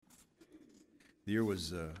The year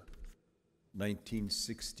was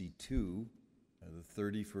 1962, the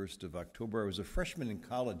 31st of October. I was a freshman in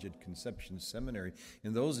college at Conception Seminary.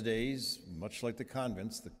 In those days, much like the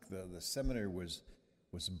convents, the seminary was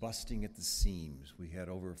busting at the seams. We had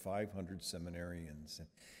over 500 seminarians.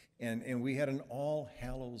 And we had an All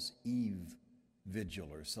Hallows Eve vigil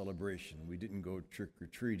or celebration. We didn't go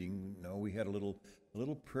trick-or-treating. No, we had a little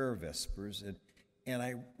prayer vespers. And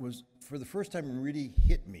I was, for the first time, it really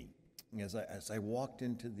hit me as I walked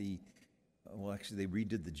into they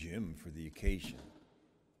redid the gym for the occasion.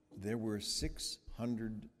 There were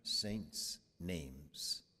 600 saints'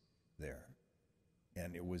 names there.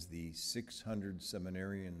 And it was the 600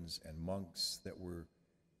 seminarians and monks that were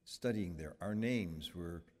studying there. Our names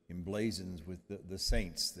were emblazoned with the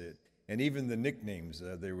saints, and even the nicknames.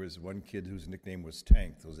 There was one kid whose nickname was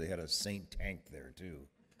Tank, because they had a Saint Tank there too.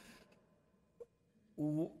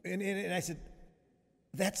 And I said,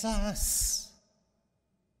 that's us.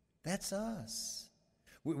 That's us.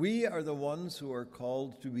 We are the ones who are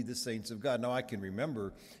called to be the saints of God. Now, I can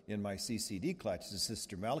remember in my CCD classes,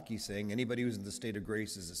 Sister Malky saying anybody who's in the state of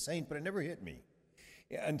grace is a saint, but it never hit me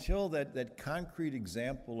until that concrete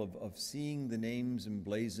example of seeing the names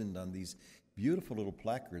emblazoned on these beautiful little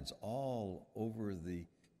placards all over the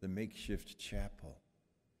makeshift chapel.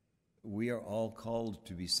 We are all called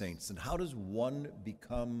to be saints. And how does one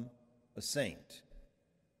become a saint?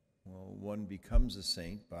 Well, one becomes a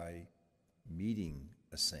saint by meeting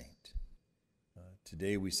a saint.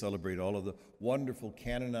 Today we celebrate all of the wonderful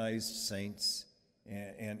canonized saints,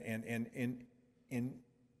 and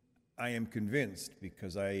I am convinced,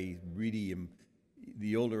 because I really am,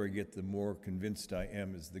 the older I get, the more convinced I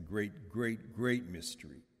am, is the great, great, great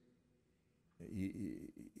mystery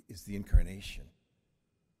is the incarnation,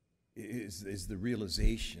 is the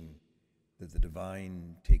realization that the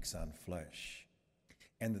divine takes on flesh,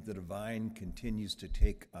 and that the divine continues to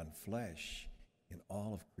take on flesh in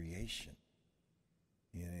all of creation.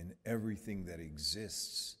 In everything that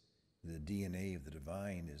exists, the DNA of the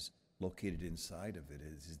divine is located inside of it.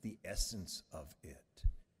 It is the essence of it.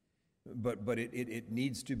 But it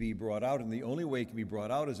needs to be brought out, and the only way it can be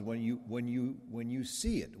brought out is when you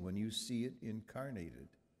see it incarnated.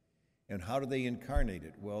 And how do they incarnate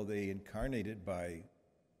it? Well, they incarnate it by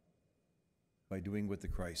doing what the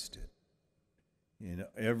Christ did. In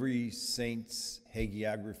every saint's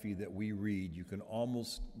hagiography that we read, you can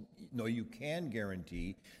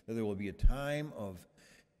guarantee that there will be a time of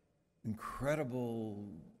incredible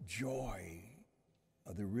joy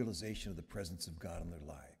of the realization of the presence of God in their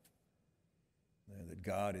life. That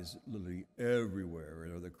God is literally everywhere,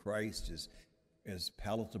 or the Christ is as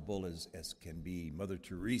palatable as can be. Mother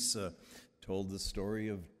Teresa told the story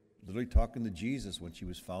of literally talking to Jesus when she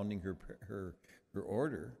was founding her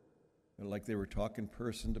order. Like they were talking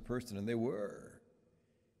person to person, and they were.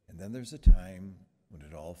 And then there's a time when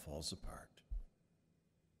it all falls apart.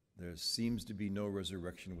 There seems to be no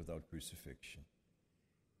resurrection without crucifixion.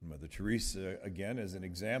 Mother Teresa, again, as an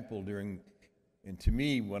example, and to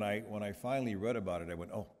me, when I finally read about it, I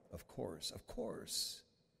went, oh, of course.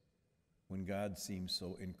 When God seemed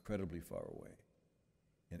so incredibly far away,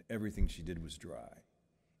 and everything she did was dry.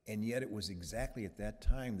 And yet it was exactly at that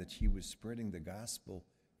time that she was spreading the gospel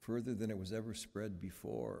further than it was ever spread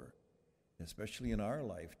before, especially in our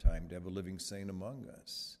lifetime, to have a living saint among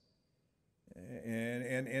us.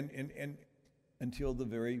 And until the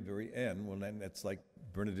very, very end, well, then that's like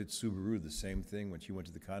Bernadette Soubirous, the same thing when she went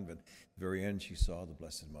to the convent. At the very end, she saw the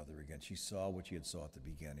Blessed Mother again. She saw what she had saw at the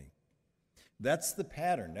beginning. That's the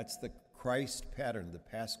pattern. That's the Christ pattern, the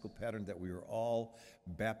Paschal pattern that we are all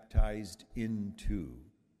baptized into.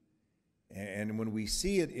 And when we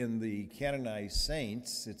see it in the canonized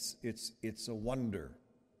saints, it's a wonder.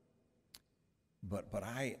 But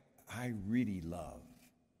I really love,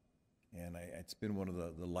 and it's been one of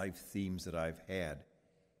the life themes that I've had,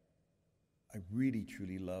 I really,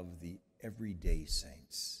 truly love the everyday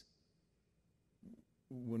saints.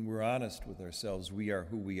 When we're honest with ourselves, we are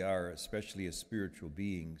who we are, especially as spiritual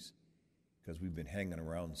beings, because we've been hanging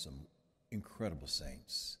around some incredible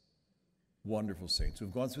saints. Wonderful saints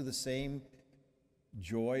who've gone through the same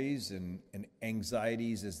joys and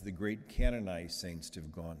anxieties as the great canonized saints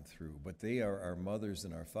have gone through. But they are our mothers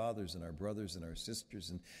and our fathers and our brothers and our sisters,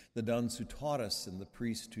 and the nuns who taught us and the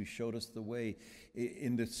priests who showed us the way.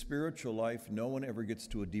 In the spiritual life, no one ever gets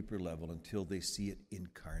to a deeper level until they see it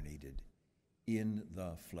incarnated in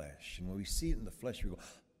the flesh. And when we see it in the flesh, we go,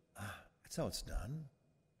 that's how it's done.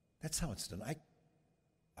 That's how it's done. I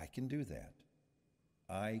can do that.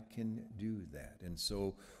 I can do that. And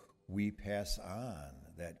so we pass on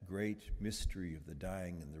that great mystery of the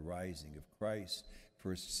dying and the rising of Christ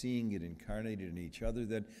first seeing it incarnated in each other,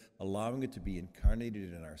 then allowing it to be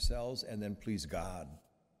incarnated in ourselves, and then, please God,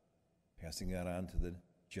 passing that on to the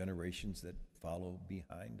generations that follow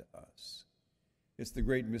behind us. It's the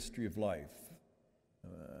great mystery of life.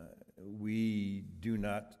 We do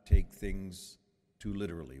not take things too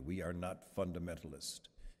literally. We are not fundamentalist.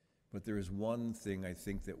 But there is one thing I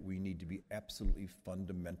think that we need to be absolutely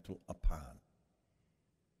fundamental upon,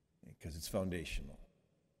 because it's foundational,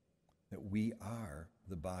 that we are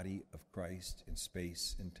the body of Christ in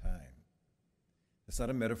space and time. That's not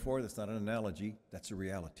a metaphor, that's not an analogy, that's a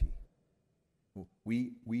reality.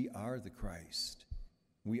 We are the Christ.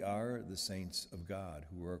 We are the saints of God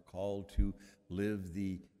who are called to live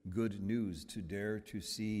the good news, to dare to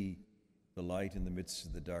see the light in the midst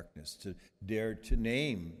of the darkness, to dare to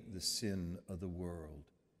name the sin of the world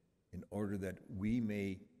in order that we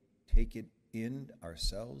may take it in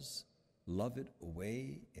ourselves, love it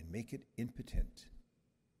away, and make it impotent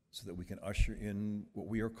so that we can usher in what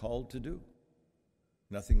we are called to do.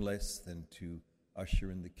 Nothing less than to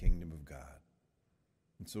usher in the kingdom of God.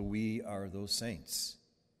 And so we are those saints,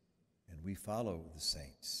 and we follow the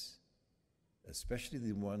saints, especially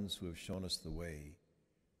the ones who have shown us the way,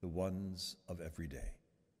 the ones of every day.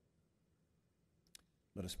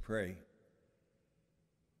 Let us pray.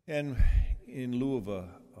 And in lieu of a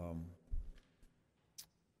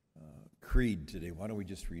creed today, why don't we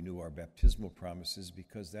just renew our baptismal promises,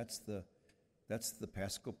 because that's the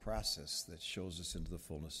Paschal process that shows us into the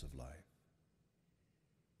fullness of life.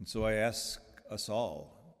 And so I ask us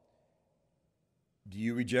all, do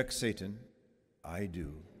you reject Satan? I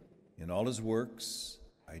do. In all his works,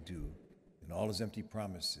 I do. In all his empty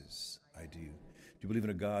promises, I do. Do you believe in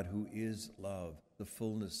a God who is love, the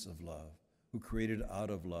fullness of love, who created out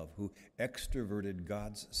of love, who extroverted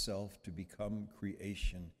God's self to become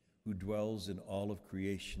creation, who dwells in all of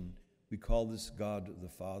creation? We call this God the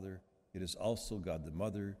Father. It is also God the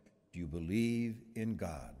Mother. Do you believe in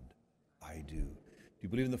God? I do. Do you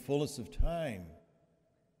believe in the fullness of time,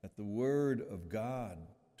 that the Word of God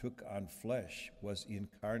took on flesh, was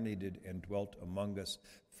incarnated, and dwelt among us,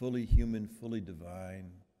 fully human, fully divine?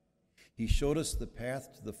 He showed us the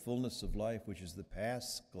path to the fullness of life, which is the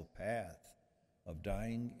Paschal path of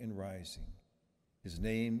dying and rising. His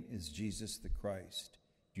name is Jesus the Christ.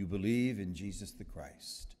 Do you believe in Jesus the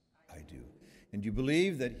Christ? I do. And do you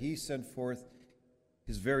believe that he sent forth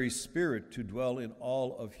his very Spirit to dwell in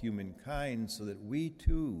all of humankind so that we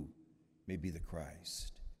too may be the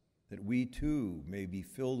Christ, that we too may be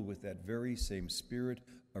filled with that very same Spirit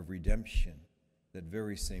of redemption, that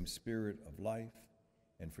very same Spirit of life?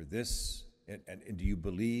 And for this, and do you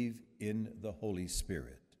believe in the Holy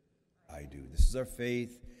Spirit? I do. This is our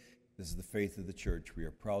faith. This is the faith of the church. We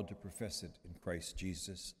are proud to profess it in Christ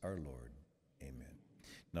Jesus our Lord. Amen.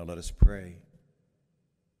 Now let us pray.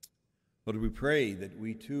 Lord, we pray that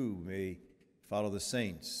we too may follow the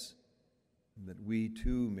saints, that we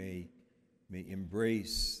too may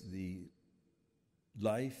embrace the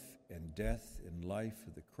life and death and life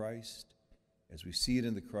of the Christ as we see it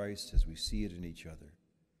in the Christ, as we see it in each other.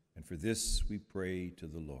 And for this we pray to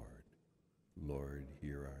the Lord. Lord,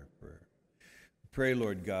 hear our prayer. We pray,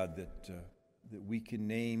 Lord God, that we can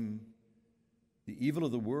name the evil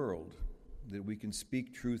of the world, that we can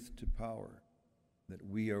speak truth to power, that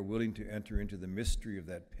we are willing to enter into the mystery of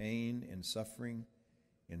that pain and suffering,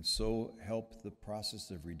 and so help the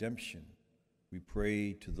process of redemption. We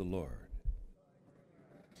pray to the Lord.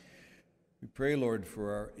 We pray, Lord,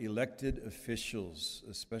 for our elected officials,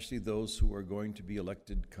 especially those who are going to be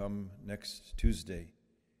elected come next Tuesday,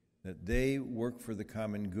 that they work for the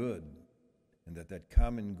common good, and that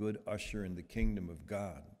common good usher in the kingdom of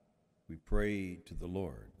God. We pray to the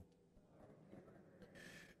Lord.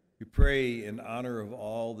 We pray in honor of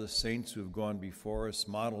all the saints who have gone before us,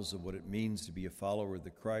 models of what it means to be a follower of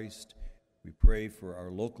the Christ. We pray for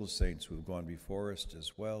our local saints who have gone before us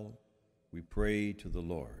as well. We pray to the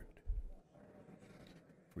Lord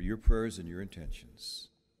for your prayers and your intentions.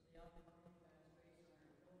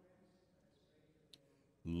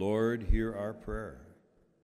 Lord, hear our prayer.